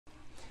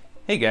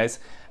Hey guys,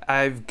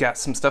 I've got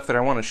some stuff that I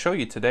want to show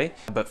you today,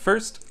 but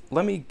first,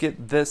 let me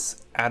get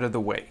this out of the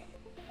way.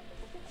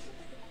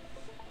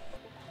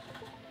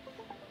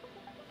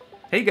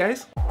 Hey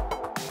guys!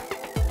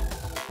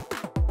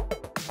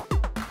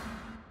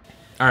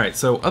 Alright,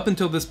 so up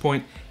until this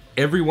point,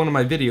 every one of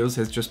my videos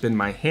has just been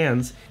my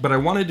hands, but I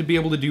wanted to be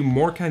able to do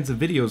more kinds of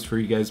videos for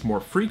you guys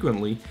more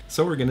frequently,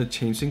 so we're gonna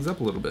change things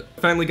up a little bit.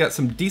 Finally got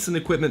some decent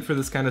equipment for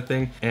this kind of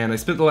thing, and I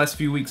spent the last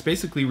few weeks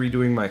basically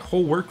redoing my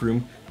whole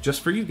workroom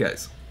just for you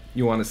guys.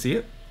 You wanna see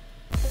it?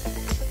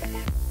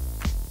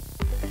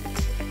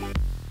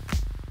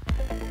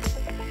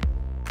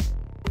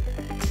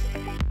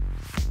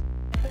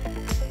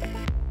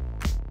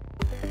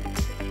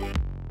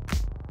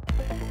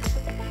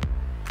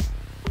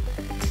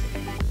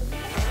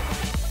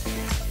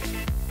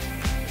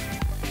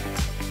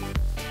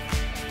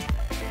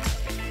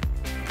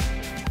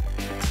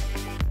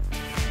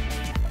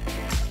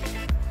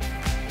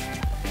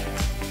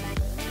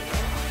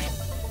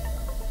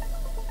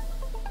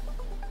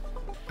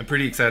 I'm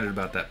pretty excited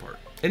about that part.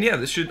 And yeah,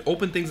 this should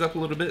open things up a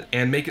little bit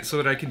and make it so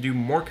that I can do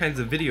more kinds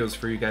of videos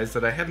for you guys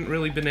that I haven't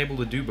really been able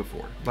to do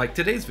before. Like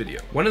today's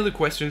video. One of the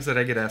questions that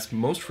I get asked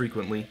most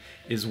frequently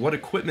is what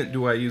equipment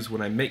do I use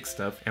when I make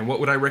stuff, and what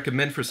would I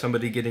recommend for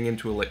somebody getting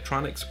into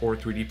electronics or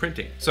 3D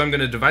printing. So I'm going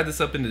to divide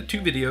this up into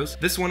two videos.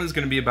 This one is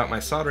going to be about my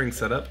soldering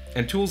setup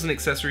and tools and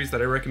accessories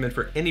that I recommend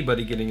for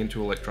anybody getting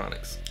into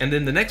electronics. And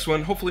then the next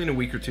one, hopefully in a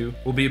week or two,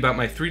 will be about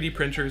my 3D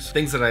printers,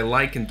 things that I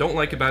like and don't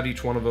like about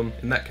each one of them,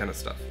 and that kind of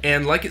stuff.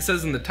 And like it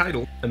says in the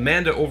title,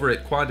 Amanda over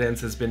at QuadHands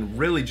has been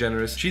really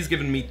generous. She's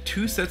given me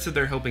 2 sets of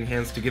their helping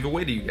hands to give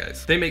away to you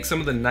guys. They make some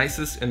of the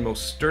nicest and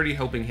most sturdy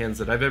helping hands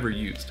that I've ever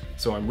used.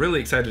 So I'm really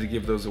excited to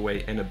give those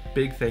away, and a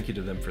big thank you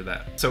to them for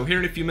that. So here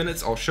in a few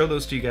minutes, I'll show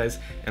those to you guys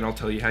and I'll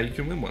tell you how you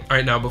can win one.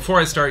 Alright, now before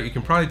I start, you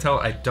can probably tell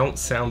I don't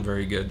sound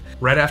very good.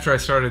 Right after I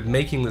started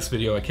making this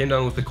video, I came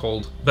down with a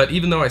cold, but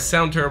even though I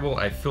sound terrible,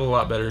 I feel a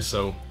lot better,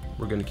 so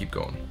we're gonna keep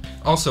going.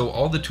 Also,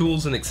 all the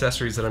tools and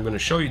accessories that I'm gonna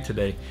show you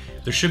today,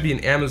 there should be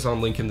an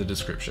Amazon link in the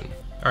description.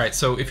 Alright,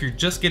 so if you're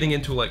just getting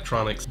into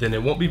electronics, then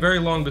it won't be very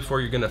long before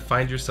you're gonna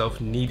find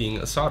yourself needing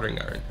a soldering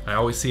iron. I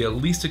always see at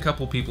least a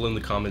couple people in the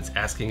comments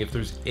asking if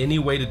there's any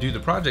way to do the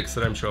projects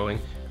that I'm showing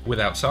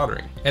without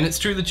soldering. And it's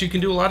true that you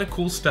can do a lot of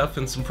cool stuff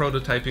and some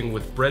prototyping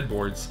with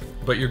breadboards,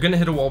 but you're gonna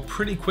hit a wall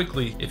pretty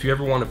quickly if you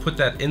ever want to put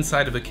that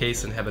inside of a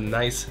case and have a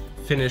nice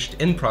finished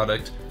end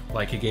product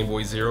like a Game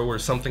Boy Zero or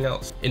something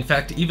else. In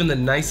fact, even the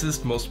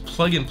nicest, most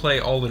plug-and-play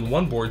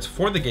all-in-one boards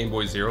for the Game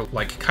Boy Zero,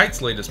 like Kite's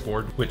latest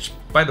board, which,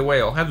 by the way,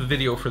 I'll have a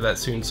video for that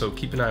soon, so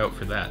keep an eye out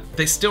for that,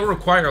 they still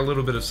require a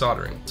little bit of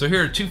soldering. So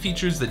here are 2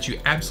 features that you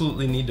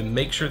absolutely need to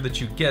make sure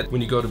that you get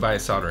when you go to buy a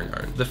soldering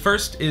iron. The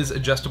first is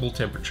adjustable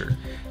temperature.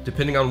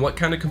 Depending on what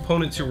kind of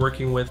components you're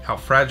working with, how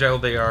fragile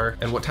they are,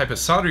 and what type of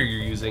solder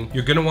you're using,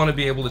 you're going to want to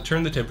be able to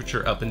turn the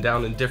temperature up and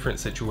down in different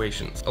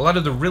situations. A lot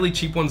of the really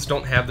cheap ones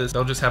don't have this.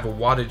 They'll just have a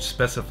wattage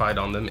specified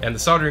on them, and the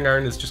soldering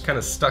iron is just kind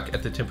of stuck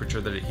at the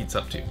temperature that it heats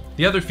up to.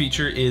 The other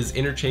feature is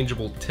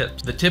interchangeable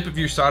tips. The tip of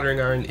your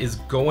soldering iron is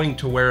going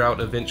to wear out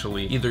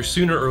eventually, either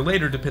sooner or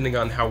later depending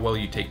on how well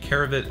you take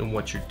care of it and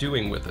what you're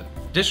doing with it.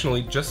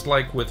 Additionally, just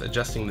like with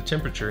adjusting the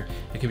temperature,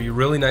 it can be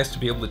really nice to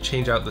be able to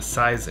change out the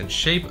size and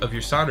shape of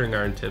your soldering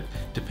iron tip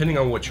depending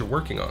on what you're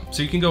working on.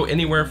 So you can go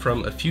anywhere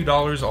from a few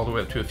dollars all the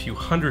way up to a few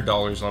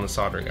 $100s on a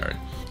soldering iron.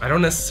 I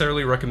don't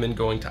necessarily recommend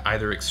going to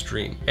either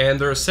extreme, and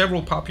there are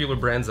several popular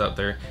brands out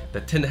there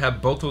that tend to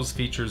have both those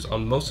features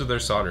on most of their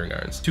soldering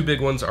irons. 2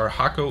 big ones are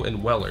Hakko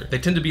and Weller. They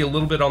tend to be a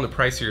little bit on the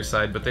pricier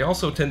side, but they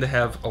also tend to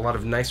have a lot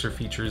of nicer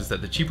features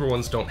that the cheaper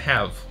ones don't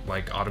have,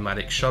 like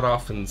automatic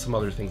shutoff and some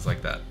other things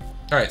like that.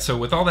 Alright, so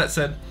with all that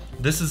said,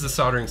 this is the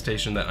soldering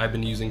station that I've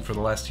been using for the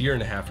last year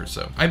and a half or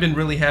so. I've been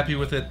really happy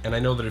with it, and I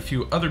know that a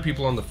few other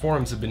people on the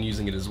forums have been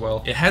using it as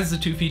well. It has the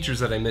 2 features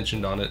that I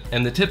mentioned on it,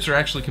 and the tips are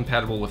actually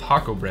compatible with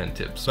Hakko brand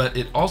tips, but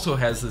it also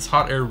has this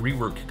hot air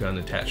rework gun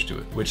attached to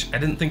it, which I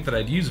didn't think that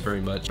I'd use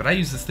very much, but I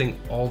use this thing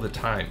all the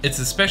time. It's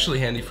especially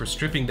handy for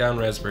stripping down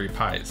Raspberry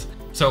Pis.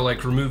 So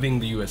like removing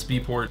the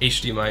USB port,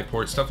 HDMI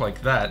port, stuff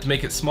like that, to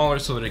make it smaller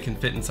so that it can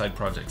fit inside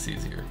projects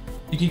easier.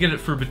 You can get it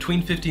for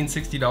between $50 and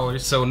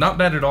 $60, so not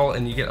bad at all,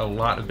 and you get a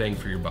lot of bang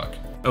for your buck.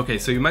 Okay,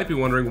 so you might be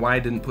wondering why I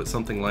didn't put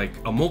something like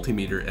a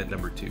multimeter at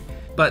number 2.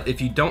 But if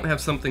you don't have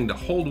something to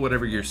hold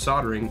whatever you're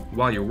soldering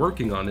while you're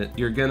working on it,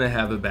 you're gonna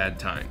have a bad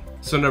time.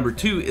 So number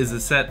 2 is a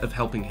set of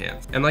helping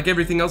hands. And like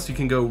everything else, you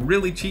can go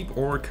really cheap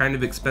or kind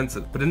of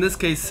expensive. But in this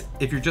case,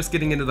 if you're just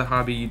getting into the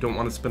hobby, you don't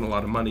want to spend a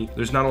lot of money,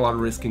 there's not a lot of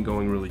risk in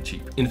going really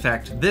cheap. In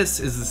fact, this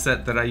is the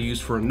set that I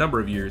used for a number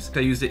of years.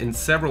 I used it in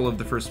several of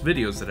the first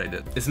videos that I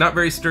did. It's not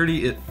very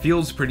sturdy, it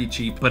feels pretty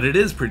cheap, but it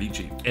is pretty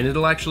cheap. And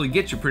it'll actually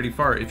get you pretty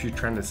far if you're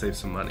trying to save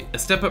some money. A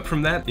step up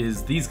from that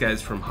is these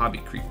guys from Hobby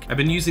Creek. I've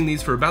been using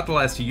these for about the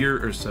last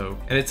year or so,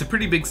 and it's a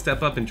pretty big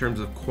step up in terms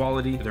of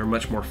quality. They're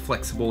much more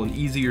flexible and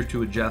easier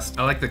to adjust.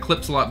 clips. I like the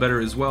clips a lot better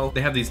as well.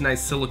 They have these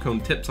nice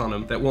silicone tips on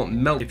them that won't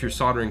melt if you're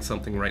soldering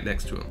something right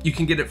next to them. You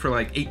can get it for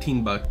like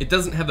 18 bucks. It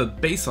doesn't have a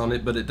base on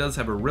it, but it does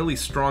have a really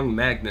strong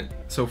magnet.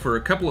 So for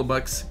a couple of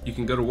bucks, you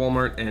can go to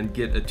Walmart and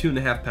get a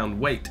 2.5 pound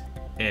weight,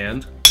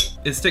 and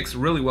it sticks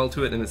really well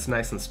to it and it's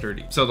nice and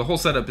sturdy. So the whole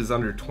setup is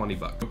under 20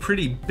 bucks. A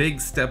pretty big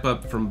step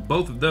up from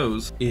both of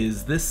those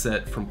is this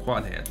set from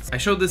QuadHands. I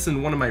showed this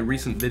in one of my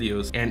recent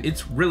videos and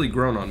it's really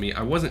grown on me.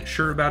 I wasn't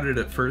sure about it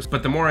at first,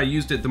 but the more I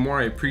used it, the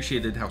more I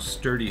appreciated how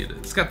sturdy it is.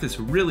 It's got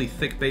this really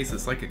thick base.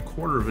 It's like a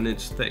 1/4 of an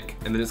inch thick.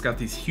 And then it's got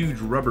these huge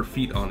rubber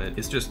feet on it.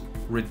 It's just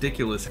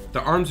ridiculous.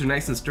 The arms are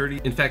nice and sturdy.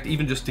 In fact,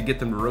 even just to get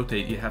them to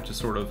rotate, you have to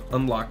sort of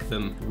unlock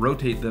them,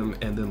 rotate them,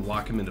 and then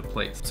lock them into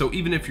place. So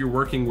even if you're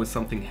working with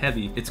something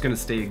heavy, it's going to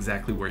stay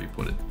exactly where you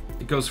put it.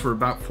 It goes for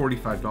about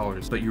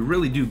 $45, but you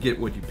really do get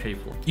what you pay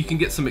for. You can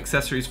get some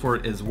accessories for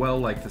it as well,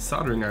 like the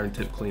soldering iron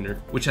tip cleaner,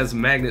 which has a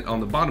magnet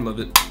on the bottom of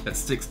it that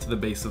sticks to the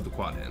base of the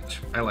QuadHands.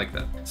 I like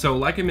that. So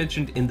like I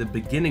mentioned in the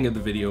beginning of the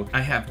video,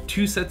 I have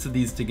 2 sets of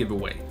these to give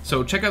away.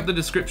 So check out the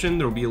description,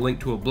 there will be a link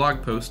to a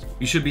blog post.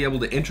 You should be able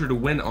to enter to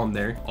win on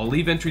there. I'll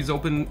leave entries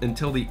open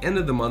until the end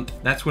of the month.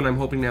 That's when I'm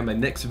hoping to have my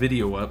next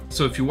video up.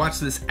 So if you watch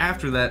this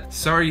after that,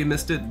 sorry you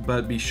missed it,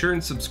 but be sure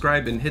and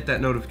subscribe and hit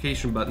that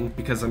notification button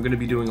because I'm going to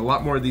be doing a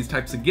lot more of these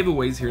types of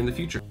giveaways here in the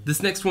future.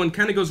 This next one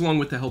kind of goes along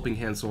with the helping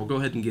hand, so I'll go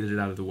ahead and get it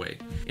out of the way.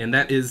 And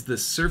that is the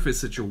surface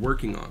that you're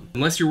working on.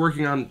 Unless you're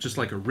working on just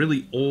like a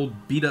really old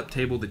beat up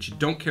table that you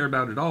don't care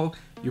about at all,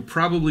 you're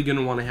probably going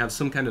to want to have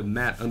some kind of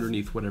mat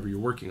underneath whatever you're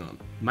working on.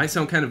 Might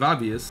sound kind of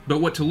obvious, but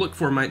what to look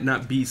for might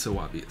not be so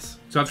obvious.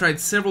 So I've tried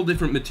several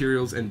different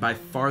materials, and by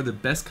far the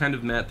best kind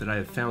of mat that I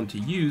have found to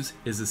use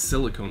is a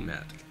silicone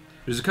mat.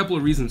 There's a couple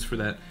of reasons for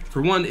that.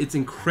 For one, it's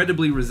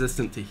incredibly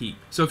resistant to heat.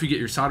 So if you get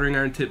your soldering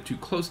iron tip too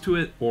close to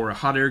it, or a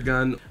hot air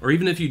gun, or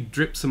even if you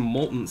drip some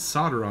molten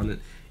solder on it,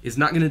 it's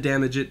not going to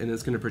damage it and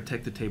it's going to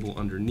protect the table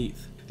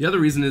underneath. The other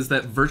reason is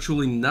that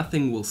virtually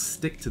nothing will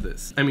stick to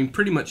this. I mean,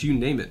 pretty much you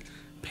name it.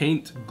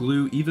 Paint,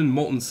 glue, even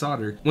molten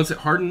solder. Once it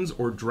hardens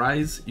or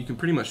dries, you can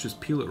pretty much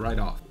just peel it right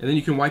off. And then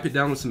you can wipe it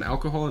down with some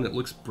alcohol and it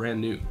looks brand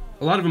new.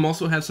 A lot of them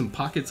also have some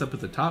pockets up at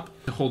the top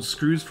to hold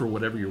screws for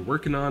whatever you're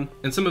working on,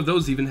 and some of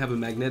those even have a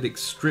magnetic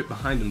strip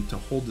behind them to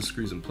hold the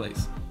screws in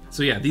place.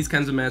 So yeah, these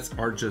kinds of mats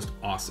are just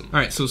awesome.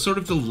 Alright, so sort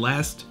of the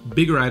last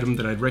bigger item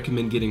that I'd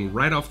recommend getting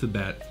right off the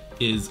bat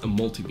is a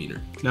multimeter.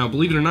 Now,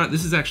 believe it or not,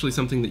 this is actually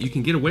something that you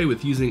can get away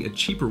with using a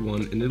cheaper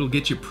one, and it'll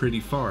get you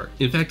pretty far.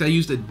 In fact, I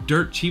used a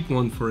dirt cheap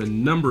one for a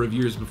number of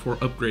years before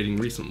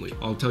upgrading recently.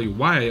 I'll tell you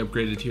why I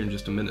upgraded here in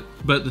just a minute.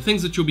 But the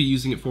things that you'll be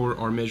using it for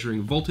are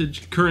measuring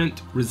voltage,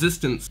 current,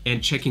 resistance,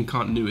 and checking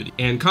continuity.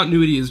 And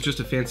continuity is just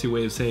a fancy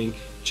way of saying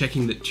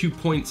checking that 2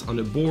 points on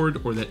a board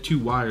or that 2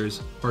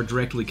 wires are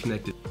directly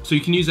connected. So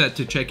you can use that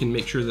to check and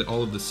make sure that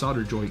all of the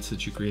solder joints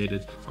that you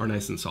created are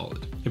nice and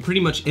solid. And pretty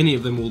much any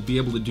of them will be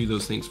able to do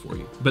those things for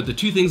you. But the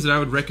 2 things that I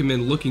would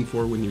recommend looking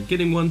for when you're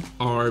getting one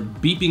are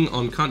beeping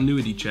on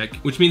continuity check,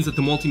 which means that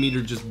the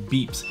multimeter just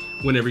beeps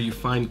whenever you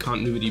find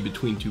continuity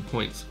between 2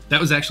 points. That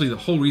was actually the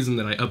whole reason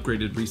that I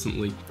upgraded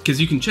recently, because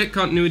you can check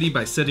continuity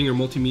by setting your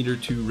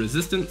multimeter to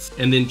resistance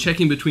and then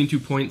checking between 2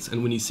 points,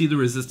 and when you see the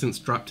resistance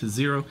drop to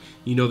 0,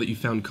 you know that you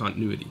found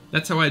continuity.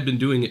 That's how I'd been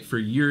doing it for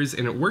years,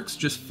 and it works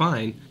just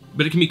fine.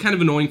 But it can be kind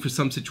of annoying for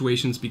some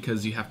situations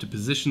because you have to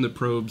position the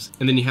probes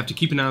and then you have to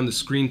keep an eye on the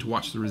screen to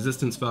watch the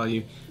resistance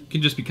value. It can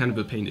just be kind of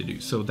a pain to do.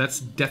 So that's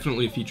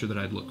definitely a feature that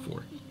I'd look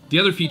for. The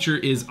other feature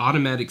is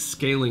automatic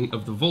scaling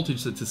of the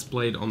voltage that's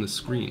displayed on the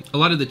screen. A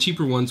lot of the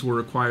cheaper ones will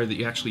require that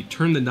you actually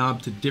turn the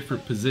knob to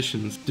different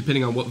positions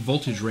depending on what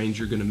voltage range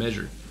you're going to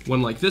measure.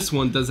 One like this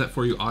one does that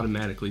for you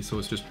automatically, so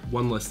it's just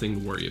one less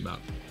thing to worry about.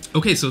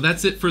 Okay, so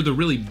that's it for the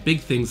really big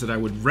things that I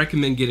would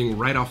recommend getting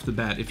right off the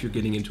bat if you're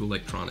getting into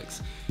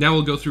electronics. Now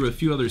we'll go through a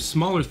few other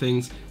smaller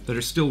things that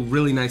are still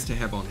really nice to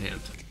have on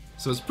hand.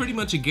 So it's pretty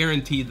much a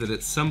guarantee that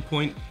at some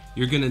point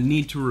you're going to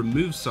need to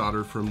remove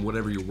solder from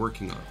whatever you're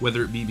working on,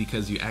 whether it be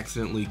because you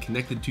accidentally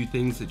connected 2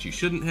 things that you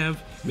shouldn't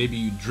have, maybe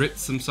you dripped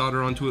some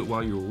solder onto it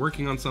while you were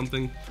working on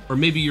something, or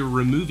maybe you're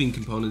removing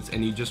components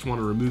and you just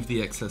want to remove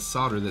the excess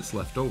solder that's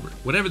left over.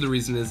 Whatever the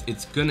reason is,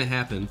 it's going to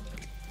happen,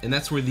 and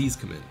that's where these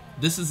come in.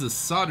 This is a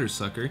solder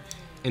sucker,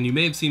 and you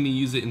may have seen me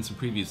use it in some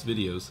previous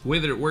videos. The way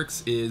that it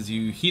works is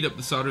you heat up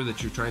the solder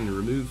that you're trying to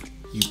remove,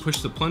 you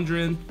push the plunger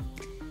in,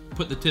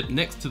 put the tip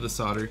next to the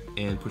solder,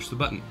 and push the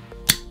button.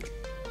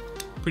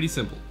 Pretty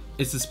simple.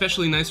 It's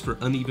especially nice for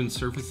uneven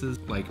surfaces,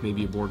 like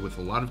maybe a board with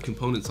a lot of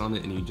components on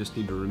it and you just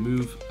need to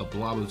remove a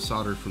blob of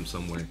solder from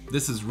somewhere.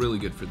 This is really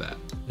good for that.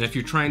 And if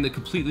you're trying to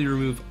completely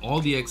remove all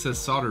the excess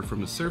solder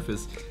from a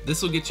surface,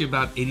 this will get you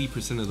about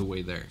 80% of the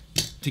way there.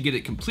 To get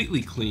it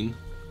completely clean,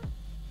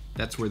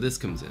 that's where this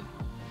comes in.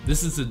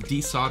 This is a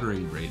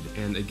desoldering braid,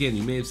 and again,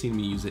 you may have seen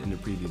me use it in a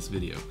previous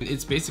video.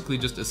 It's basically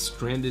just a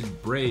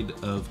stranded braid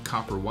of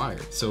copper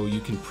wire. So you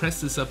can press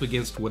this up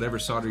against whatever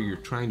solder you're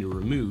trying to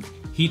remove,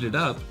 heat it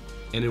up,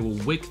 and it will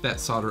wick that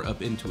solder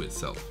up into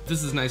itself.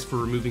 This is nice for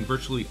removing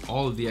virtually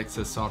all of the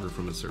excess solder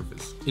from a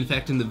surface. In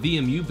fact, in the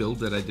VMU build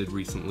that I did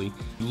recently, if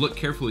you look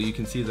carefully, you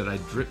can see that I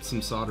dripped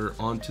some solder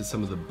onto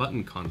some of the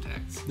button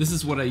contacts. This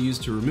is what I use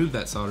to remove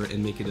that solder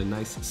and make it a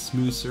nice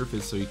smooth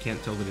surface so you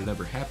can't tell that it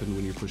ever happened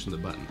when you're pushing the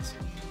buttons.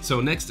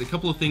 So next, a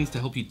couple of things to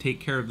help you take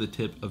care of the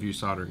tip of your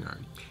soldering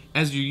iron.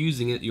 As you're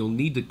using it, you'll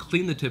need to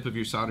clean the tip of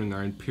your soldering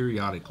iron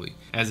periodically,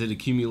 as it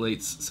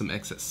accumulates some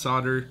excess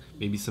solder,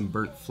 maybe some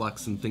burnt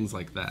flux and things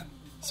like that.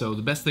 So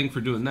the best thing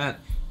for doing that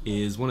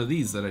is one of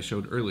these that I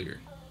showed earlier.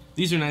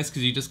 These are nice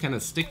because you just kind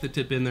of stick the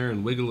tip in there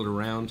and wiggle it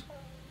around,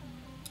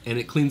 and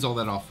it cleans all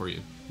that off for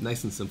you.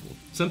 Nice and simple.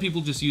 Some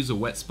people just use a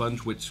wet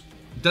sponge, which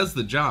does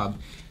the job,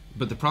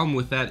 but the problem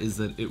with that is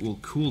that it will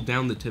cool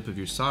down the tip of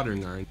your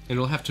soldering iron, and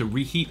it'll have to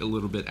reheat a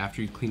little bit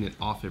after you clean it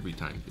off every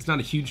time. It's not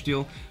a huge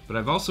deal, but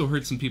I've also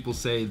heard some people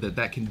say that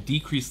that can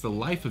decrease the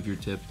life of your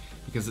tip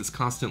because it's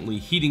constantly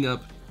heating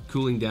up,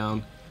 cooling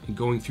down, and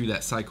going through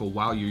that cycle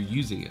while you're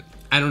using it.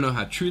 I don't know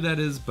how true that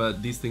is,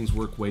 but these things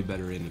work way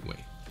better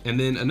anyway. And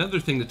then another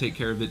thing to take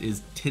care of it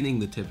is tinning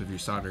the tip of your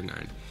soldering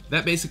iron.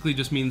 That basically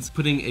just means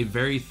putting a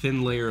very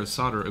thin layer of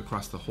solder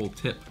across the whole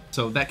tip.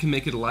 So that can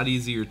make it a lot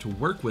easier to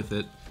work with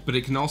it, but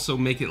it can also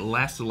make it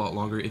last a lot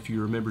longer if you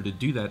remember to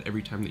do that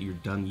every time that you're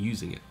done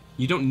using it.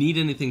 You don't need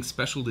anything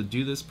special to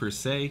do this per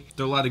se.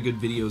 There are a lot of good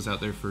videos out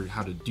there for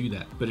how to do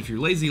that. But if you're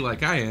lazy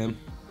like I am,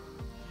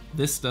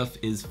 this stuff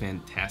is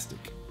fantastic.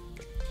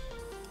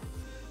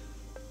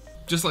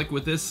 Just like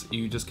with this,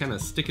 you just kind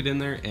of stick it in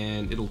there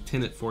and it'll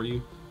tin it for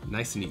you.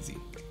 Nice and easy.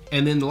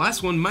 And then the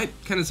last one might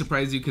kind of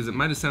surprise you because it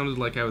might have sounded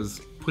like I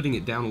was putting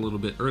it down a little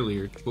bit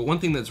earlier, but one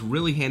thing that's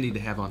really handy to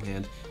have on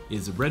hand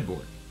is a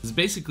breadboard. It's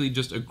basically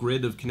just a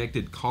grid of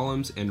connected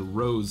columns and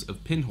rows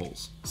of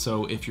pinholes.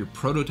 So if you're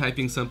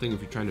prototyping something,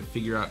 if you're trying to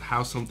figure out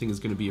how something is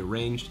going to be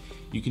arranged,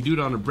 you can do it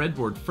on a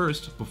breadboard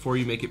first before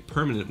you make it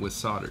permanent with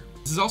solder.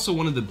 This is also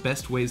one of the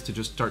best ways to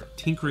just start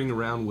tinkering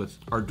around with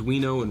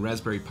Arduino and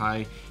Raspberry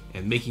Pi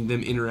and making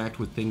them interact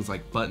with things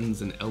like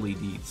buttons and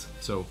LEDs.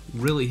 So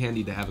really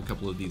handy to have a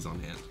couple of these on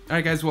hand.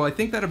 Alright guys, well I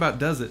think that about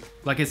does it.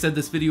 Like I said,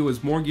 this video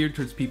is more geared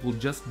towards people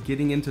just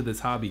getting into this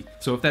hobby.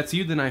 So if that's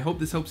you, then I hope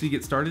this helps you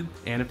get started.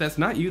 And if that's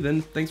not you,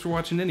 then thanks for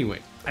watching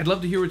anyway. I'd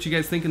love to hear what you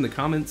guys think in the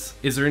comments.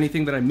 Is there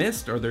anything that I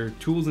missed? Are there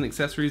tools and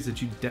accessories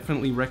that you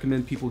definitely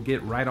recommend people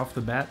get right off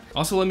the bat?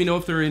 Also let me know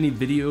if there are any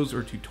videos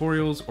or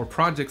tutorials or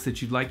projects that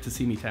you'd like to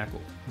see me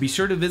tackle. Be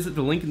sure to visit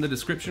the link in the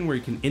description where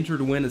you can enter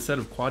to win a set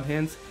of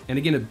QuadHands, and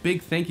again, a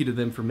big thank you to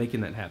them for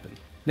making that happen.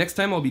 Next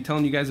time I'll be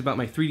telling you guys about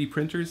my 3D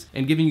printers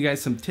and giving you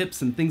guys some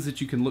tips and things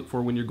that you can look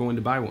for when you're going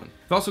to buy one.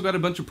 I've also got a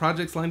bunch of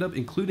projects lined up,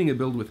 including a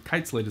build with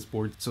Kite's latest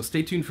board, so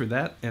stay tuned for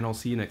that, and I'll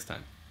see you next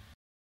time.